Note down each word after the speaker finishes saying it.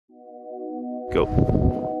Go.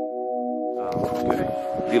 Okay.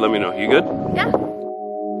 You let me know. You good? Yeah.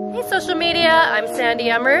 Hey social media, I'm Sandy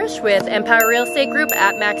Emmerich with Empower Real Estate Group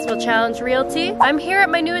at Maxwell Challenge Realty. I'm here at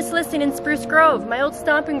my newest listing in Spruce Grove, my old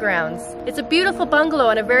stomping grounds. It's a beautiful bungalow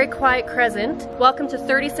on a very quiet crescent. Welcome to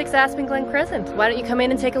 36 Aspenglen Crescent. Why don't you come in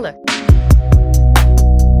and take a look?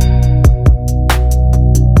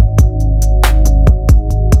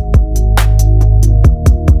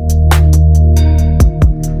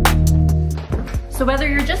 So whether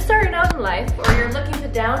you're just starting out in life or you're looking to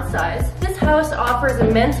downsize, this house offers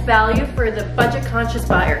immense value for the budget-conscious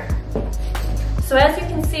buyer. So as you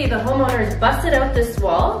can see, the homeowners busted out this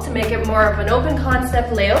wall to make it more of an open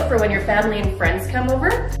concept layout for when your family and friends come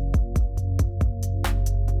over.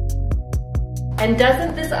 And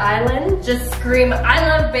doesn't this island just scream, I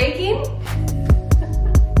love baking?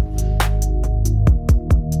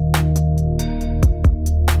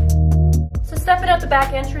 Stepping out the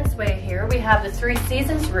back entranceway here, we have the 3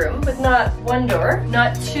 Seasons room with not 1 door,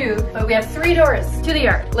 not 2, but we have 3 doors to the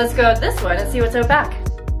yard. Let's go out this one and see what's out back.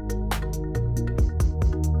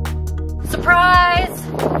 Surprise!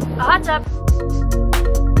 A hot tub!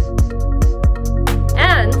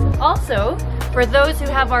 And also, for those who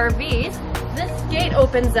have RVs, this gate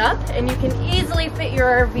opens up and you can easily fit your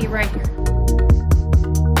RV right here.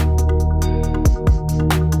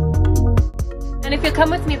 And if you'll come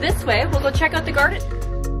with me this way, we'll go check out the garden. So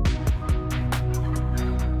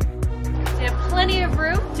you have plenty of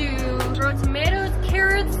room to grow tomatoes,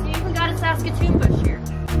 carrots, you even got a Saskatoon bush here.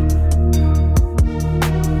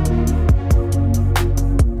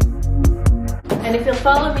 And if you'll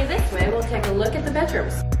follow me this way, we'll take a look at the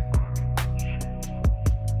bedrooms.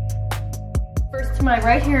 First to my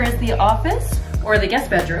right here is the office, or the guest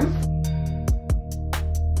bedroom.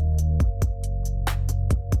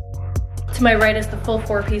 To my right is the full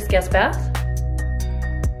 4-piece guest bath.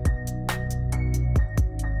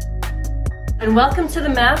 And welcome to the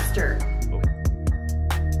master.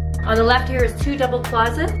 On the left here is 2 double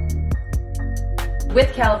closets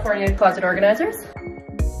with California closet organizers.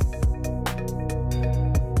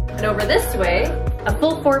 And over this way, a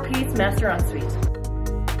full 4-piece master ensuite.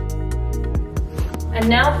 And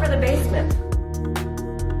now for the basement.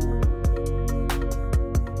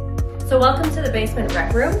 So welcome to the basement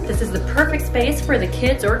rec room. This is the perfect space for the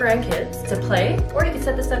kids or grandkids to play, or you can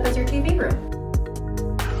set this up as your TV room.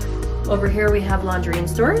 Over here we have laundry and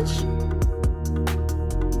storage.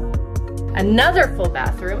 Another full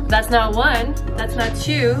bathroom. That's not 1, that's not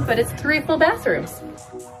 2, but it's 3 full bathrooms.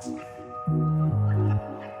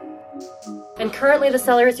 And currently the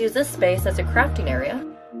sellers use this space as a crafting area.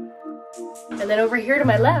 And then over here to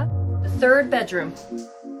my left, the 3rd bedroom.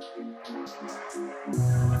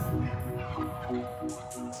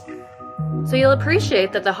 So you'll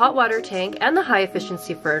appreciate that the hot water tank and the high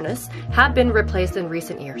efficiency furnace have been replaced in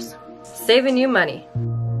recent years, saving you money.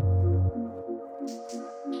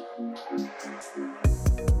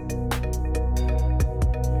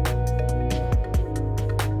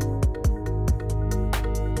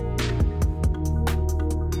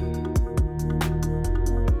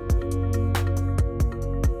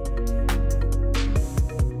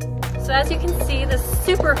 So as you can see, this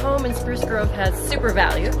super home in Spruce Grove has super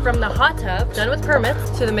value, from the hot tub done with permits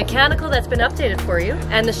to the mechanical that's been updated for you,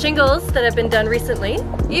 and the shingles that have been done recently,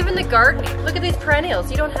 even the gardening. Look at these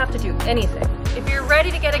perennials, you don't have to do anything. If you're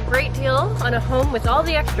ready to get a great deal on a home with all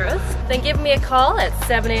the extras, then give me a call at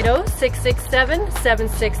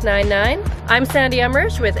 780-667-7699. I'm Sandy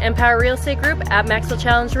Emmerich with Empower Real Estate Group at Maxwell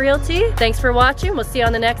Challenge Realty. Thanks for watching, we'll see you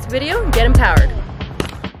on the next video. Get empowered.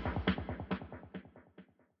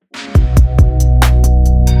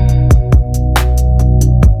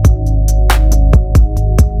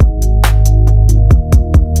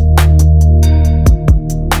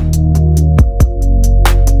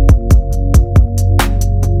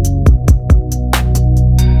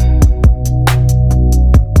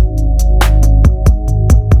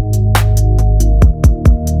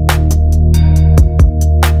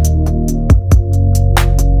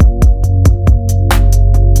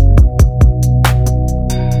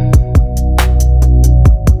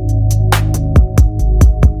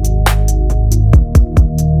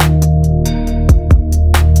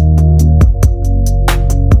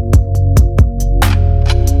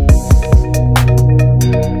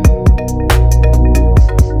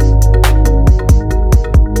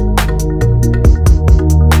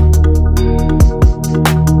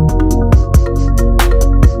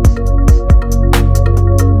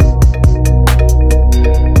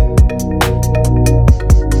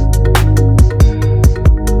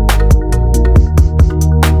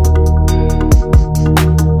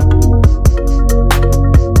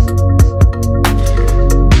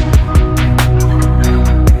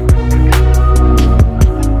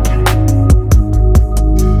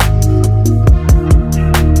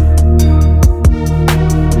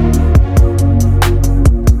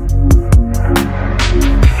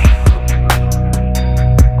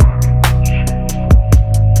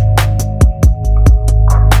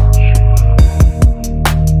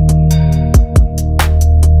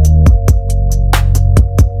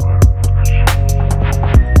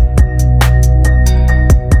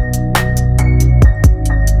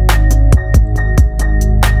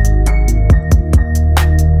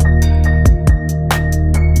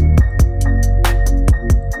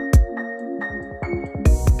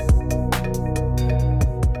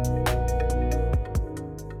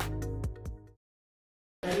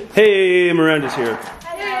 Hey, Miranda's here.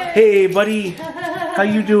 Hey, buddy. How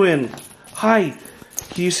you doing? Hi.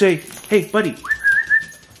 Can you say, hey, buddy?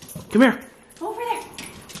 Come here. Over there.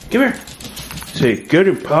 Come here. Say, get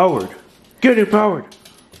empowered. Get empowered.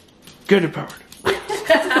 Get empowered.